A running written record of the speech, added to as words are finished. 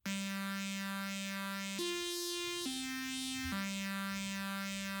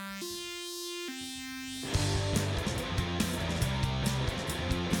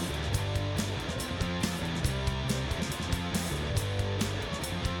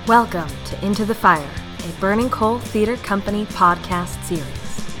Welcome to Into the Fire, a Burning Coal Theatre Company podcast series.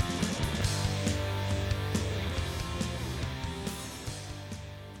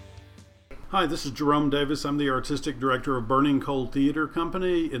 Hi, this is Jerome Davis. I'm the Artistic Director of Burning Coal Theatre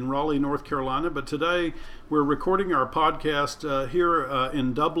Company in Raleigh, North Carolina. But today we're recording our podcast here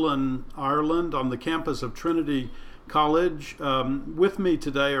in Dublin, Ireland, on the campus of Trinity College. With me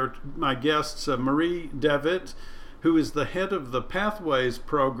today are my guests, Marie Devitt, who is the head of the Pathways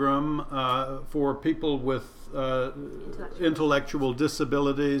program for people with intellectual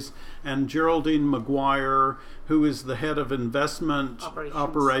disabilities, and Geraldine McGuire, who is the head of investment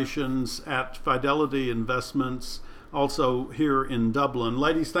operations at Fidelity Investments, also here in Dublin.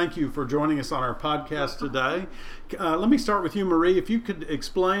 Ladies, thank you for joining us on our podcast today. Let me start with you, Marie. If you could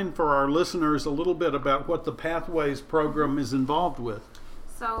explain for our listeners a little bit about what the Pathways program is involved with.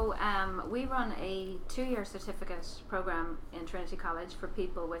 So we run a 2-year certificate program in Trinity College for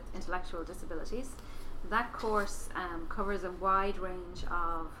people with intellectual disabilities. That course covers a wide range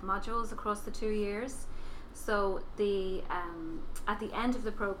of modules across the 2 years. So at the end of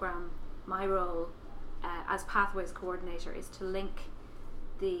the program, my role as Pathways coordinator is to link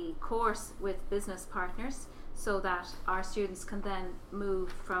the course with business partners so that our students can then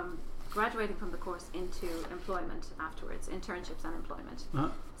move from graduating from the course into employment afterwards, internships and employment.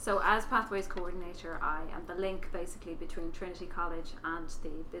 So as Pathways coordinator, I am the link basically between Trinity College and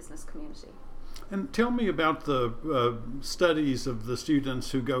the business community. And tell me about the studies of the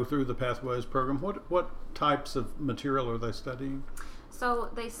students who go through the Pathways program. What types of material are they studying? So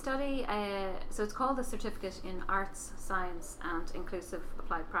they study, so it's called the Certificate in Arts, Science and Inclusive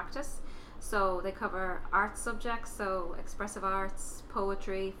Applied Practice. So they cover art subjects, so expressive arts,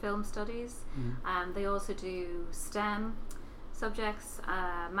 poetry, film studies. They also do STEM subjects,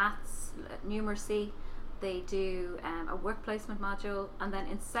 maths, numeracy. They do a work placement module, and then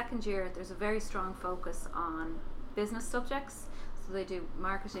in second year there's a very strong focus on business subjects. So they do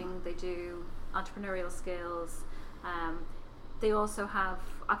marketing, they do entrepreneurial skills. They also have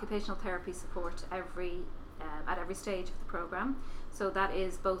occupational therapy support at every stage of the program. So that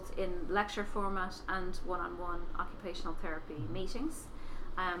is both in lecture format and one-on-one occupational therapy meetings.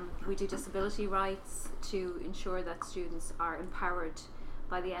 We do disability rights to ensure that students are empowered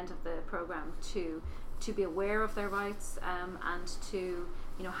by the end of the program to be aware of their rights and to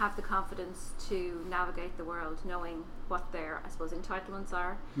have the confidence to navigate the world, knowing what their, I suppose, entitlements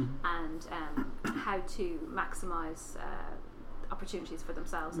are and how to maximise opportunities for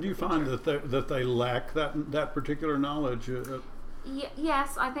themselves. Do you find that they lack that particular knowledge?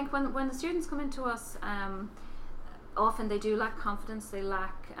 Yes, I think when the students come into us, often they do lack confidence. They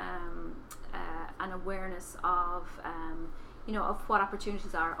lack an awareness of of what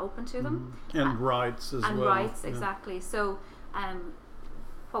opportunities are open to them, and rights as well. And rights, exactly. So,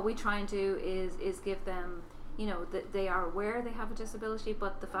 what we try and do is give them, that they are aware they have a disability,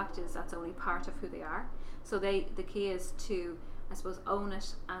 but the fact is that's only part of who they are. So the key is to, I suppose, own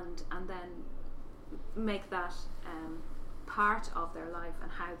it and then make that part of their life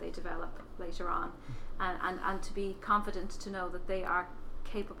and how they develop later on, and to be confident to know that they are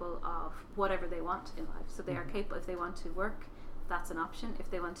capable of whatever they want in life. So they are capable. If they want to work, that's an option. If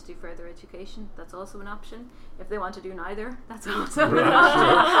they want to do further education, that's also an option. If they want to do neither, that's also an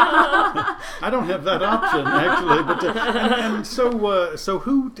option. I don't have that option actually, but so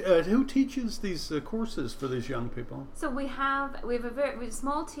who teaches these courses for these young people? So we have a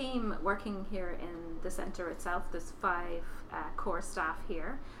small team working here in the centre itself. There's 5 core staff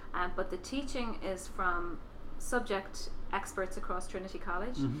here, but the teaching is from subject experts across Trinity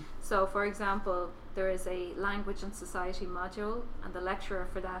College. So for example, there is a language and society module, and the lecturer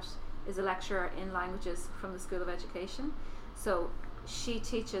for that is a lecturer in languages from the School of Education. So she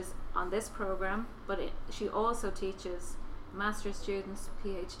teaches on this program, but she also teaches master's students,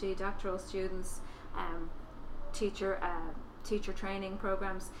 PhD, doctoral students, teacher training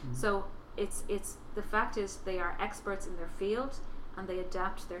programs. So it's the fact is they are experts in their field, and they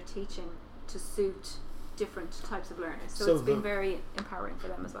adapt their teaching to suit different types of learners. So it's been very empowering for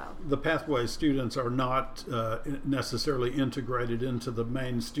them as well. The Pathways students are not necessarily integrated into the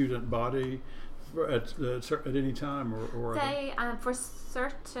main student body at any time, or they for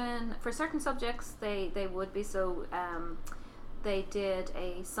certain subjects they would be. So they did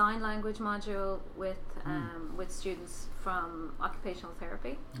a sign language module with students from occupational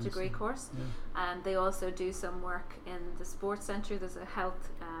therapy degree course, and they also do some work in the sports centre. There's a health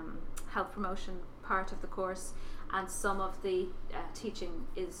promotion part of the course, and some of the teaching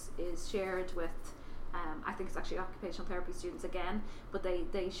is shared with I think it's actually occupational therapy students again, but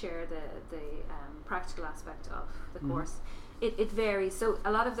they share the practical aspect of the course. It varies. So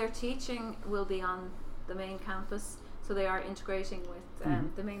a lot of their teaching will be on the main campus, so they are integrating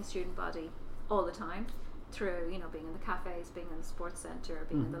with the main student body all the time through, you know, being in the cafes, being in the sports centre,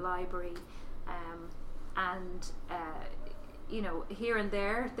 being in the library, and you know, here and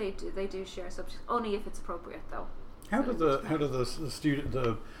there they do share subjects, only if it's appropriate though. How do the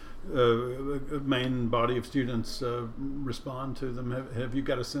student main body of students respond to them? Have you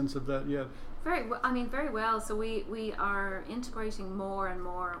got a sense of that yet? Very well. So we are integrating more and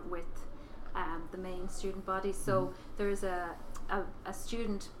more with the main student body. So there is a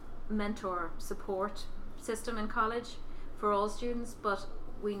student mentor support system in college for all students, but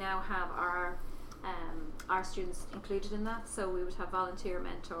we now have our students included in that. So we would have volunteer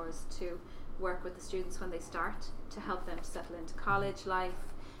mentors to work with the students when they start, to help them settle into college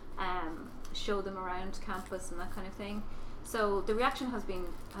life, show them around campus and that kind of thing. So the reaction has been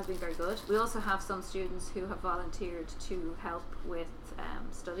very good. We also have some students who have volunteered to help with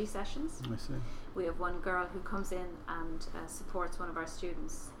study sessions. I see. We have one girl who comes in and supports one of our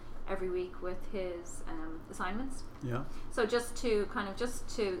students every week with his assignments. Yeah. So just to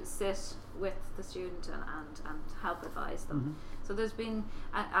sit with the student and help advise them. So there's been,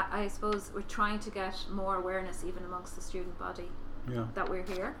 I suppose, we're trying to get more awareness even amongst the student body that we're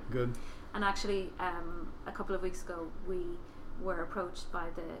here. Good. And actually, a couple of weeks ago, we were approached by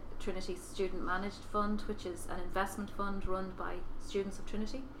the Trinity Student Managed Fund, which is an investment fund run by students of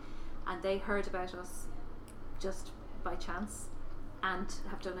Trinity, and they heard about us just by chance and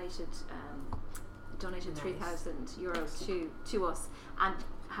have donated €3,000 to us, and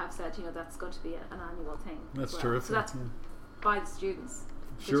have said, you know, that's going to be an annual thing. That's well. terrific. So that's by the students,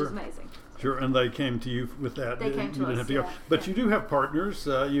 Sure. which is amazing. Sure, and they came to you with that. They came to us, go. But you do have partners.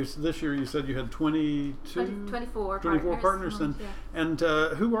 This year you said you had 24 partners. And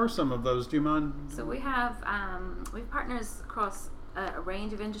who are some of those? Do you mind? So we have partners across a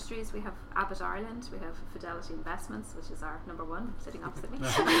range of industries. We have Abbott Ireland, we have Fidelity Investments, which is our number one, sitting opposite me.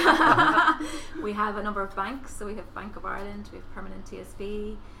 We have a number of banks. So we have Bank of Ireland, we have Permanent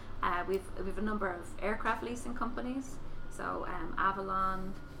TSB, we've a number of aircraft leasing companies. So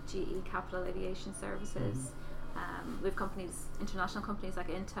Avalon, GE Capital Aviation Services. We have companies, international companies like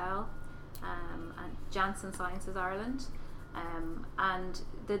Intel and Janssen Sciences Ireland, and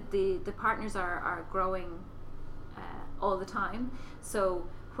the partners are growing all the time. So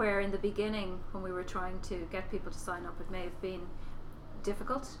where in the beginning, when we were trying to get people to sign up, it may have been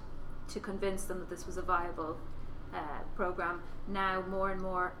difficult to convince them that this was a viable program. Now more and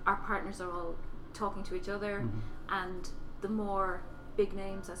more our partners are all talking to each other, and the more big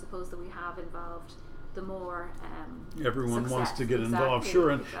names, I suppose, that we have involved, the more everyone success. wants to get involved. Exactly, Sure.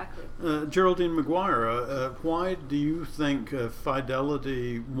 And exactly. Geraldine McGuire, why do you think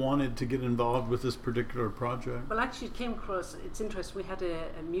Fidelity wanted to get involved with this particular project? Well, actually, it came across, it's interesting, we had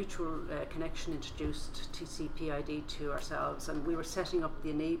a mutual connection introduced, TCPID, to ourselves, and we were setting up the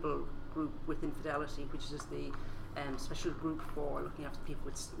Enable group within Fidelity, which is the special group for looking after people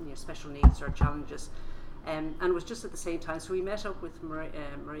with special needs or challenges. And it was just at the same time, so we met up with Maria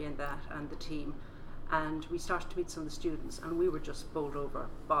and the team, and we started to meet some of the students, and we were just bowled over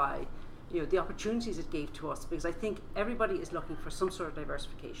by the opportunities it gave to us, because I think everybody is looking for some sort of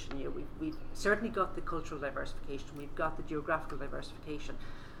diversification. We've certainly got the cultural diversification, we've got the geographical diversification,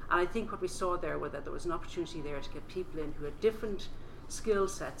 and I think what we saw there was that there was an opportunity there to get people in who had different skill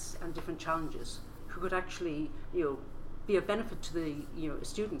sets and different challenges, who could actually be a benefit to the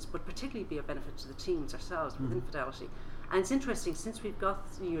students, but particularly be a benefit to the teams ourselves within Fidelity. And it's interesting, since we've got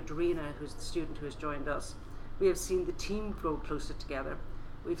Dorina, who's the student who has joined us, we have seen the team grow closer together.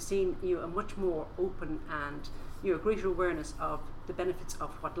 We've seen a much more open and a greater awareness of the benefits of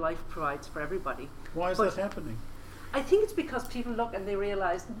what life provides for everybody. Why is that happening? I think it's because people look and they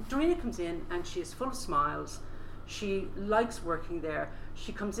realise Dorina comes in and she is full of smiles. She likes working there.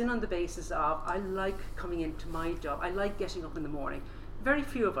 She comes in on the basis of, I like coming into my job. I like getting up in the morning. Very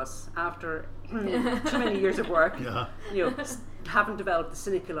few of us, after too many years of work, haven't developed the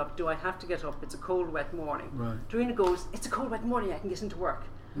cynical of, do I have to get up? It's a cold, wet morning. Right. Dorina goes, it's a cold, wet morning, I can get into work.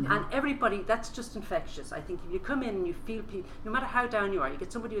 And everybody, that's just infectious. I think if you come in and you feel people, no matter how down you are, you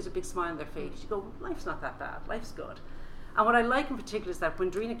get somebody who has a big smile on their face, you go, life's not that bad, life's good. And what I like in particular is that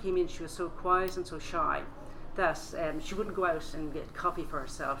when Dorina came in, she was so quiet and so shy that she wouldn't go out and get coffee for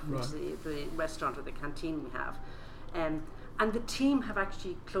herself into the restaurant or the canteen we have. And the team have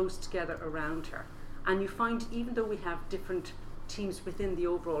actually closed together around her. And you find, even though we have different teams within the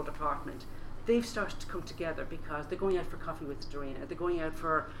overall department, they've started to come together because they're going out for coffee with Dorina, they're going out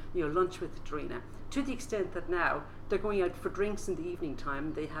for lunch with Dorina, to the extent that now they're going out for drinks in the evening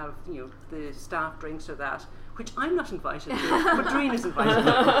time. They have the staff drinks or that, which I'm not invited to, but Doreen is invited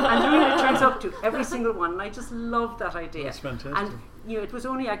to. And Doreen turns up to every single one, and I just love that idea. That's fantastic. And it was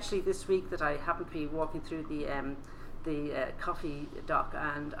only actually this week that I happened to be walking through the coffee dock,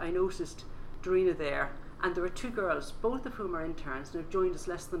 and I noticed Doreen there, and there were two girls, both of whom are interns, and have joined us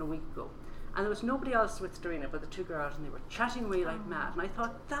less than a week ago. And there was nobody else with Doreen but the two girls, and they were chatting away like mad. And I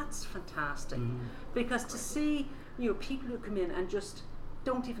thought, that's fantastic, because to see people who come in and just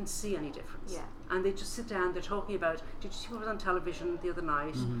don't even see any difference, and they just sit down, they're talking about, did you see what was on television the other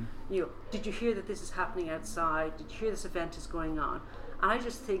night? Did you hear that this is happening outside? Did you hear this event is going on? And I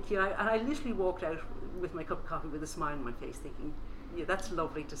just think, and I literally walked out with my cup of coffee with a smile on my face, thinking, that's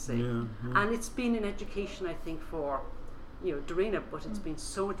lovely to see. And it's been an education, I think, for Dorina, but it's been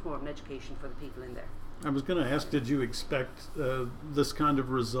so much more of an education for the people in there. I was going to ask, did you expect this kind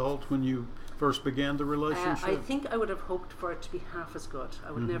of result when you first began the relationship? I think I would have hoped for it to be half as good.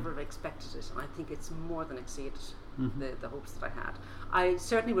 I would never have expected it, and I think it's more than exceeded the hopes that I had. I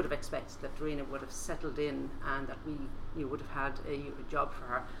certainly would have expected that Dorina would have settled in and that we would have had a job for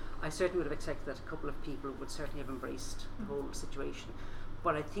her. I certainly would have expected that a couple of people would certainly have embraced the whole situation.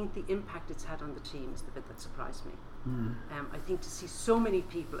 But I think the impact it's had on the team is the bit that surprised me. I think to see so many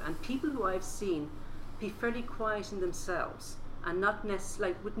people, and people who I've seen be fairly quiet in themselves and not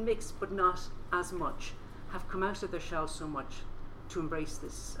necessarily, would mix but not as much, have come out of their shells so much to embrace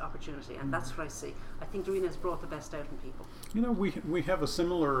this opportunity, and that's what I see. I think Dorina has brought the best out in people. We have a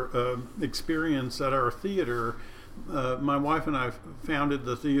similar experience at our theater. My wife and I founded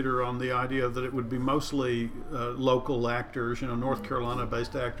the theater on the idea that it would be mostly local actors, North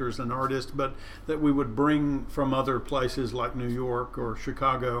Carolina-based actors and artists, but that we would bring from other places like New York or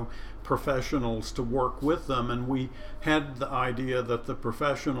Chicago professionals to work with them. And we had the idea that the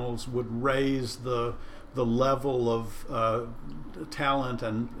professionals would raise the level of talent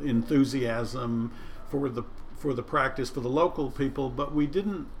and enthusiasm for the practice for the local people, but we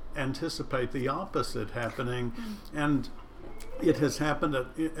didn't anticipate the opposite happening, and it has happened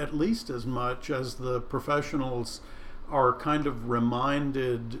at least as much as the professionals are kind of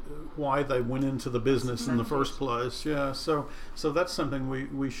reminded why they went into the business in the first place. So that's something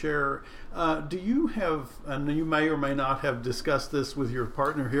we share. Do you have, and you may or may not have discussed this with your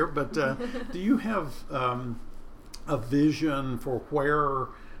partner here, but do you have a vision for where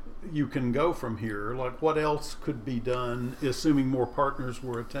you can go from here? Like, what else could be done, assuming more partners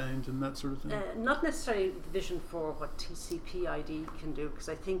were attained and that sort of thing? Not necessarily the vision for what TCPID can do, because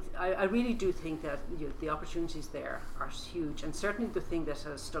I really do think that the opportunities there are huge, and certainly the thing that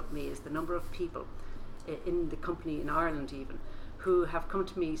has struck me is the number of people in the company in Ireland even who have come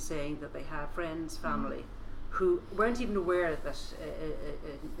to me saying that they have friends, family, who weren't even aware that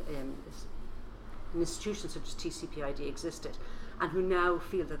an institution such as TCPID existed, and who now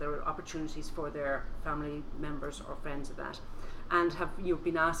feel that there are opportunities for their family members or friends of that, and have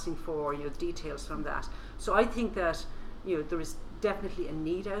been asking for details from that. So I think that there is definitely a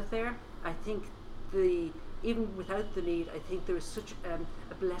need out there. I think even without the need, I think there is such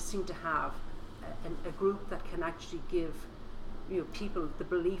a blessing to have a group that can actually give people the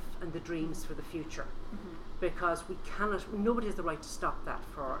belief and the dreams for the future. Because nobody has the right to stop that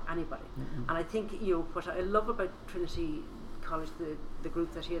for anybody. And I think what I love about Trinity College, the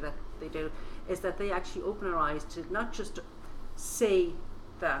group that they do, is that they actually open our eyes to not just say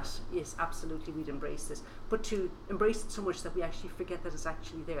that yes, absolutely we'd embrace this, but to embrace it so much that we actually forget that it's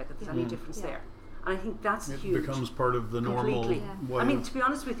actually there, that there's any difference there. And I think that's huge. It becomes part of the normal way. I mean, to be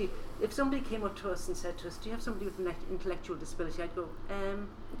honest with you, if somebody came up to us and said to us, do you have somebody with an intellectual disability? I'd go,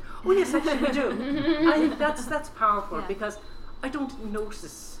 oh yes, actually we do. I think that's powerful, because I don't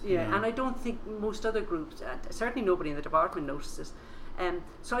notice, and I don't think most other groups, certainly nobody in the department notices.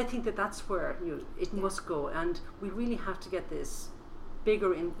 So I think that's where it must go, and we really have to get this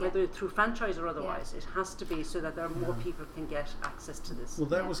bigger in whether through franchise or otherwise. It has to be so that there are more people can get access to this. Well,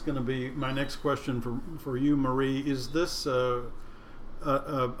 that was going to be my next question for you, Marie. Is this a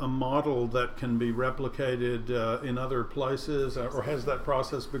model that can be replicated in other places, or has that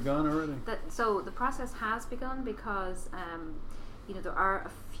process begun already? So the process has begun because there are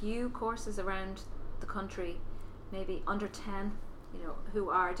a few courses around the country, maybe under 10, who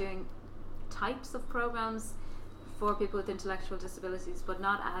are doing types of programs for people with intellectual disabilities, but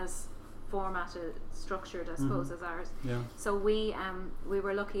not as formatted, structured, I suppose, as ours. So we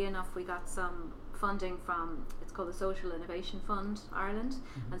were lucky enough, we got some funding from, it's called the Social Innovation Fund Ireland,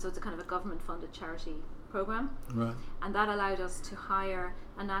 and so it's a kind of a government funded charity program, and that allowed us to hire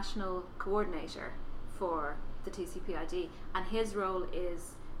a national coordinator for the TCPID, and his role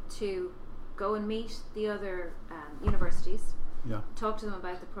is to go and meet the other universities talk to them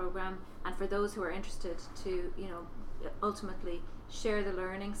about the program, and for those who are interested to, ultimately share the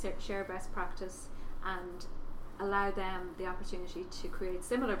learning, share best practice, and allow them the opportunity to create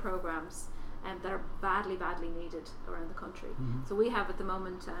similar programs that are badly needed around the country. So we have at the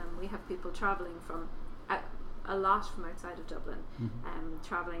moment, we have people travelling from a lot from outside of Dublin,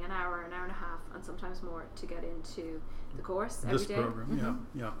 travelling an hour and a half, and sometimes more to get into the course every day. This program,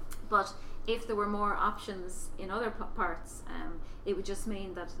 But if there were more options in other parts, it would just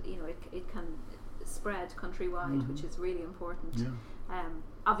mean that it can spread countrywide, which is really important.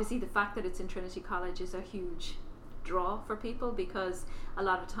 Obviously, the fact that it's in Trinity College is a huge draw for people, because a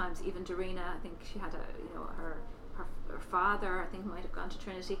lot of times, even Dorina, I think she had her father, I think, might have gone to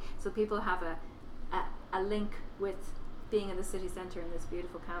Trinity, so people have a link with being in the city centre in this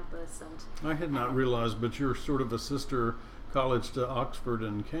beautiful campus. And I had not realized, but you're sort of a sister college to Oxford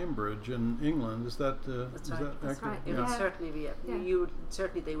and Cambridge in England. Is that That's right. That's right. It would certainly be.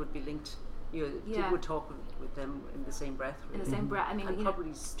 Certainly they would be linked. You would talk with them in the same breath. Really. In the same breath. I mean, and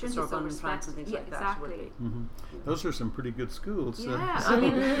probably Sorbonne in France and things like that. Would be. Those are some pretty good schools. Yeah, So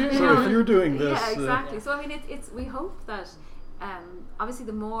if you're doing this, exactly. So I mean, it's we hope that obviously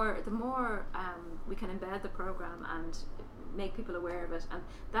the more we can embed the program and make people aware of it, and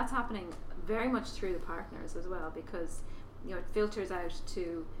that's happening very much through the partners as well, because it filters out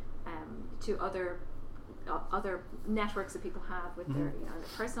to other networks that people have with their in their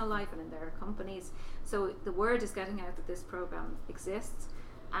personal life and in their companies. So the word is getting out that this program exists,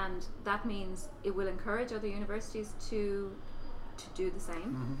 and that means it will encourage other universities to do the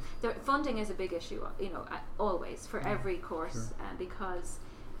same. The funding is a big issue, always for every course, because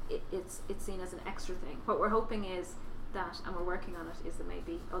it's seen as an extra thing. What we're hoping is that, and we're working on it, is that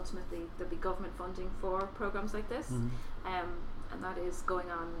maybe ultimately there'll be government funding for programs like this, and that is going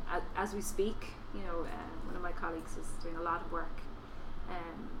on as we speak. One of my colleagues is doing a lot of work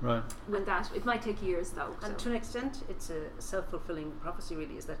with that. It might take years though. And to an extent, it's a self-fulfilling prophecy,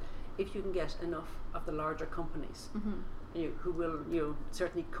 really, is that if you can get enough of the larger companies who will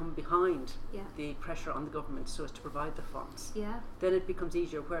certainly come behind the pressure on the government so as to provide the funds, then it becomes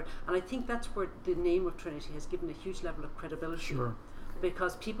easier. And I think that's where the name of Trinity has given a huge level of credibility.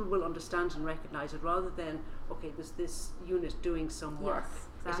 Because people will understand and recognise it, rather than, okay, there's this unit doing some work.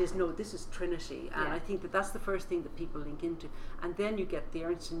 Exactly. It is, no, this is Trinity. And I think that's the first thing that people link into. And then you get the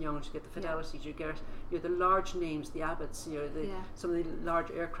Ernst & Youngs, you get the Fidelities, you get the large names, the Abbotts, some of the large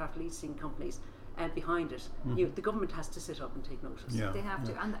aircraft leasing companies, and behind it. The government has to sit up and take notice. They have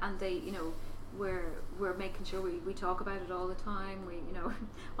to, and they, we're making sure we talk about it all the time. We,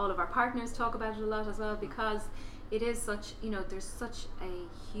 all of our partners talk about it a lot as well, because it is such, there's such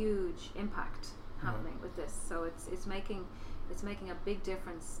a huge impact happening with this. So it's making a big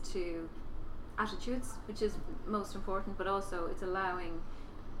difference to attitudes, which is most important, but also it's allowing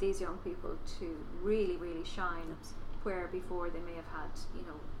these young people to really shine where before they may have had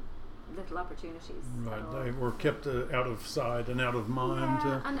little opportunities. They were kept out of sight and out of mind.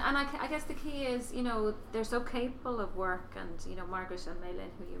 And I guess the key is, they're so capable of work, and Margaret and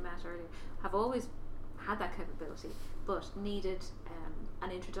Maylin, who you met earlier, have always had that capability, but needed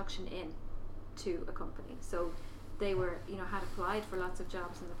an introduction in to a company. So they were, had applied for lots of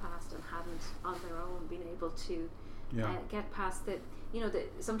jobs in the past and hadn't on their own been able to get past the,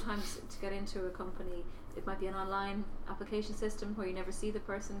 sometimes to get into a company, it might be an online application system where you never see the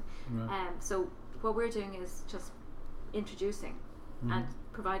person. So what we're doing is just introducing and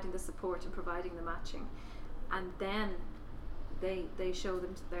providing the support and providing the matching, and then they show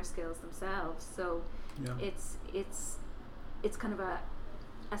them their skills themselves. So it's kind of a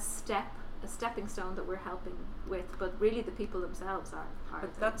stepping stone that we're helping with, but really the people themselves are part of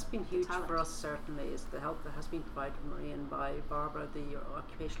it. That's been huge for us, certainly, is the help that has been provided from Marian by Barbara, the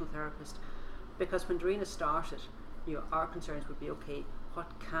occupational therapist, because when Dorina started, our concerns would be, okay,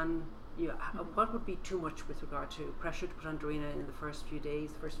 what would be too much with regard to pressure to put on Dorina in the first few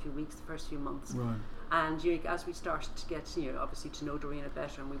days, the first few weeks, the first few months. And as we started to get, obviously to know Dorina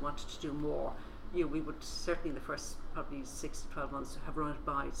better, and we wanted to do more, we would certainly in the first probably 6 to 12 months have run it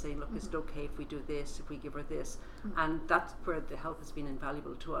by, saying, look, is it okay if we do this, if we give her this? And that's where the help has been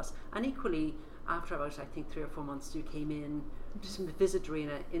invaluable to us. And equally, after about, I think, 3 or 4 months, you came in to visit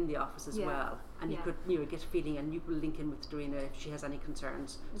Dorina in the office as well, and you could get a feeling, and you will link in with Dorina if she has any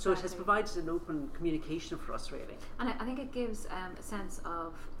concerns. So it has provided an open communication for us, really. And I think it gives a sense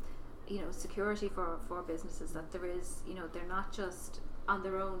of security for businesses, that there is, they're not just on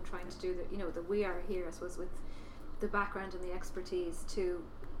their own trying to do that we are here, I suppose, with the background and the expertise to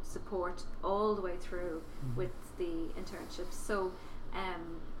support all the way through with the internships. So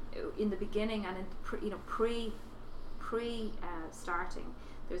in the beginning and in pre starting,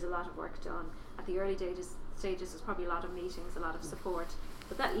 there's a lot of work done. At the early stages, there's probably a lot of meetings, a lot of support,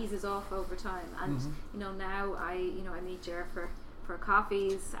 but that eases off over time. And now I meet Ger for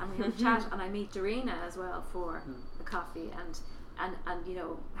coffees, and we have a chat, and I meet Darina as well for a coffee, and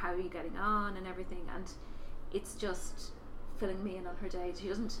how are you getting on and everything, and it's just filling me in on her day.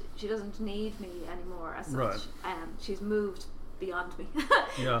 She doesn't need me anymore as such. Right. She's moved beyond me.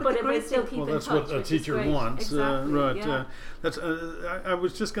 Yeah. But we still keep in touch. Well, that's what a teacher wants. Exactly. Right. Yeah. That's. I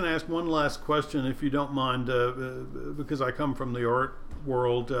was just going to ask one last question, if you don't mind, because I come from the art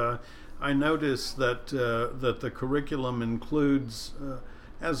world. I notice that the curriculum includes,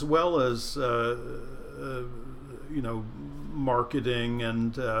 as well as marketing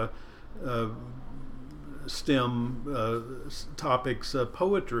and STEM topics.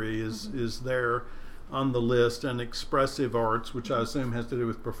 Poetry is there on the list, and expressive arts, which I assume has to do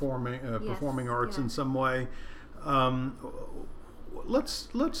with performing arts in some way. Let's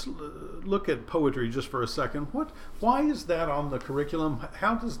look at poetry just for a second. Why is that on the curriculum?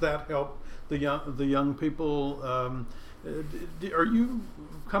 How does that help the young people? Are you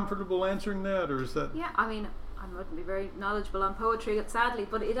comfortable answering that, or is that? Yeah, I mean, I wouldn't be very knowledgeable on poetry, sadly,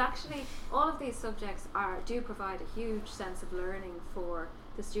 but it actually, all of these subjects do provide a huge sense of learning for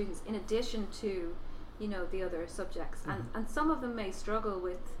the students, in addition to the other subjects, and some of them may struggle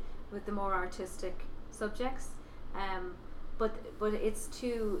with the more artistic subjects, but it's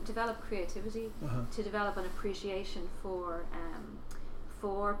to develop creativity, to develop an appreciation for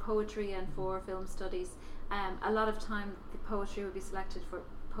poetry and for film studies. A lot of time the poetry would be selected for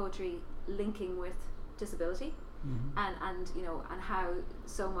poetry linking with disability, and how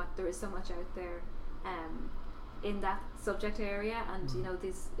there is so much out there in that subject area, and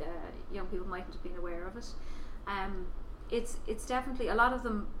these young people mightn't have been aware of it. It's definitely, a lot of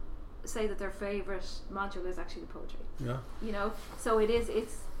them say that their favourite module is actually the poetry. Yeah. So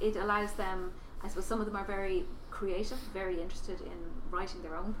it allows them, I suppose some of them are very creative, very interested in writing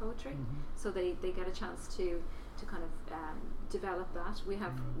their own poetry, so they get a chance to kind of develop that. We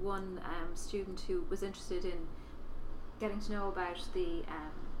have one student who was interested in getting to know about the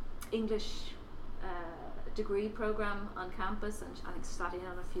English degree program on campus, and I think sat in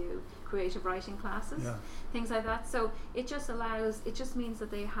on a few creative writing classes, things like that. So it just means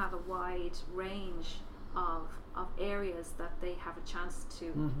that they have a wide range of areas that they have a chance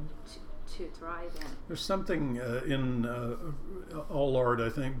to thrive in. There's something in all art, I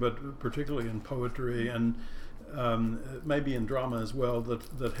think, but particularly in poetry and maybe in drama as well,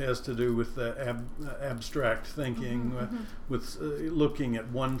 that has to do with abstract thinking, with looking at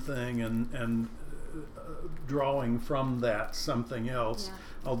one thing and drawing from that something else.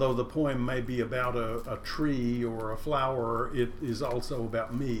 Although the poem may be about a tree or a flower, it is also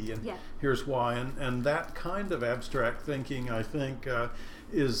about me, and here's why. And that kind of abstract thinking, I think,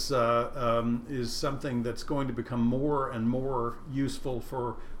 is something that's going to become more and more useful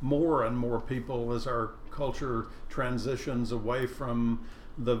for more and more people as our culture transitions away from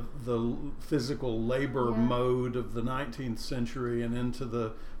the physical labor mode of the 19th century and into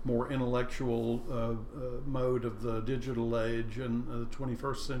the more intellectual mode of the digital age and the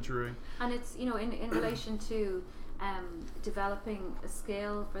 21st century. And it's in relation to developing a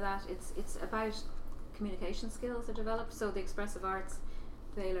skill for that, it's about communication skills are developed. So the expressive arts,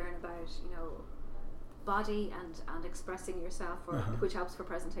 they learn about body and expressing yourself, which helps for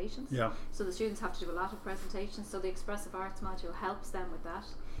presentations. So the students have to do a lot of presentations, so the expressive arts module helps them with that,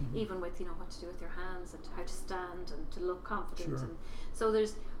 even with what to do with your hands and how to stand and to look confident. And so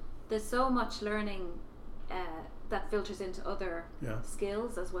there's so much learning that filters into other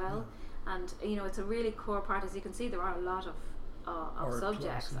skills as well, and it's a really core part. As you can see, there are a lot of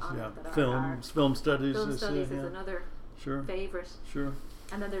subjects classes, on it that film studies. Film studies is another favourite.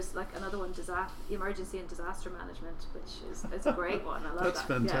 And then there's another one, emergency and disaster management, which is a great one. I love That's that.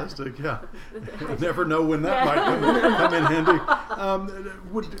 fantastic. I never know when that might come in handy.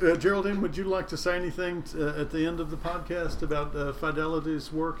 Geraldine, would you like to say anything at the end of the podcast about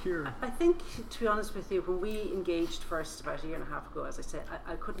Fidelity's work here? I think, to be honest with you, when we engaged first about a year and a half ago, as I said,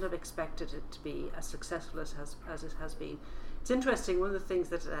 I couldn't have expected it to be as successful as it has been. It's interesting. One of the things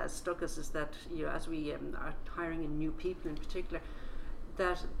that has struck us is that as we are hiring in new people in particular,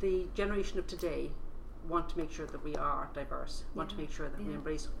 that the generation of today want to make sure that we are diverse, want to make sure that we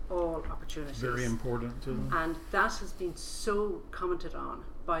embrace all opportunities. Very important to them. And that has been so commented on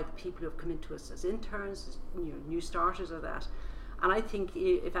by the people who have come into us as interns, as new starters of that. And I think,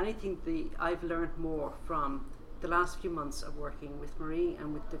 if anything, I've learned more from the last few months of working with Marie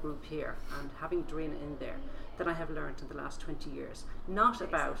and with the group here and having Darina in there than I have learned in the last 20 years. Not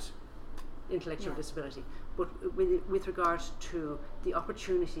about intellectual disability, but with regard to the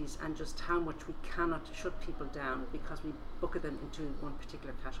opportunities and just how much we cannot shut people down because we bucket them into one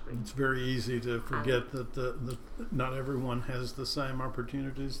particular category. It's very easy to forget that not everyone has the same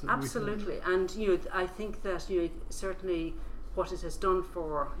opportunities that absolutely. we And I think that certainly what it has done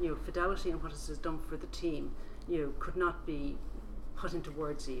for Fidelity and what it has done for the team could not be put into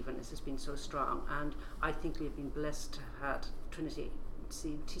words even. It has been so strong, and I think we've been blessed to have had Trinity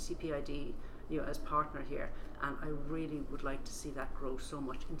TCPID as partner here, and I really would like to see that grow so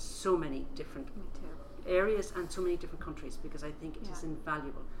much in so many different areas and so many different countries, because I think it is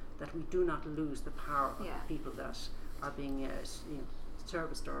invaluable that we do not lose the power of the people that are being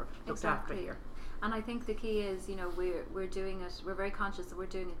serviced or looked after here. And I think the key is, we're doing it, we're very conscious that we're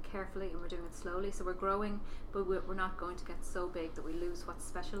doing it carefully and we're doing it slowly, so we're growing, but we're not going to get so big that we lose what's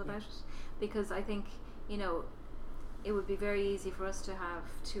special about it, because I think, it would be very easy for us to have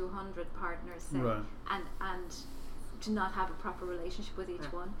 200 partners, say, Right. and to not have a proper relationship with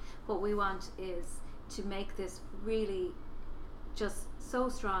each one. What we want is to make this really just so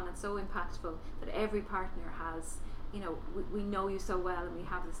strong and so impactful that every partner has, we know you so well, and we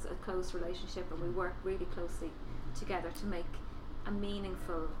have this a close relationship, and we work really closely together to make a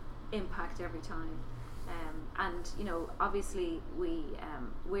meaningful impact every time. And obviously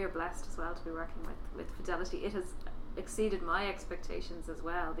we're blessed as well to be working with Fidelity. It has exceeded my expectations as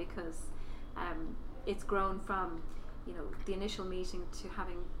well, because it's grown from the initial meeting to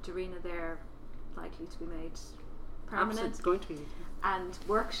having Darina there, likely to be made permanent. Absolutely, it's going to be. And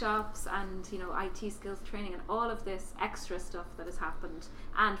workshops and IT skills training and all of this extra stuff that has happened,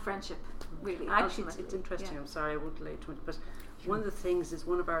 and friendship, really. Actually, ultimately. it's interesting. I'm sorry I won't delay too much, but one of the things is,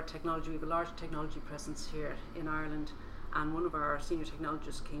 one of our technology, we have a large technology presence here in Ireland, and one of our senior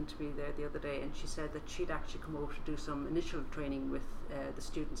technologists came to me there the other day, and she said that she'd actually come over to do some initial training with the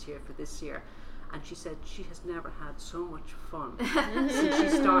students here for this year. And she said she has never had so much fun since she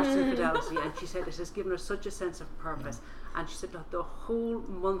started in Fidelity, and she said it has given her such a sense of purpose. And she said that the whole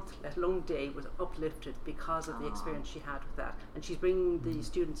month, let alone day, was uplifted because of the experience she had with that. And she's bringing the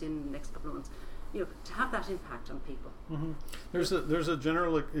students in the next couple of months, to have that impact on people. Mm-hmm. There's a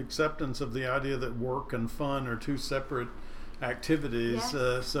general acceptance of the idea that work and fun are two separate activities.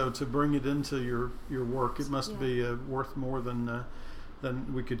 Yes. So to bring it into your work, it must be worth more than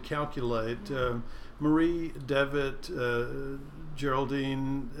we could calculate. Marie, Devitt,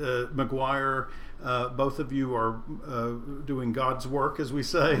 Geraldine, McGuire, both of you are doing God's work, as we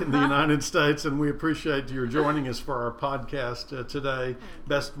say in the United States, and we appreciate your joining us for our podcast today.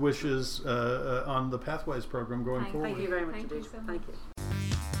 Best wishes on the Pathways program going forward. Thank you very much Thank you indeed. so much. Thank you.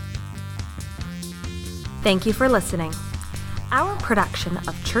 Thank you for listening. Our production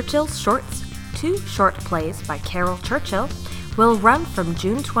of Churchill's Shorts, 2 short plays by Carol Churchill, will run from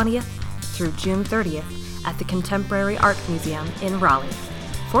June 20th through June 30th at the Contemporary Art Museum in Raleigh.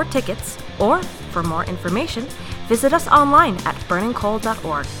 For tickets or for more information, visit us online at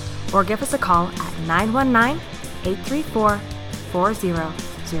burningcoal.org or give us a call at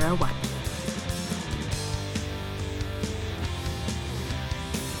 919-834-4001.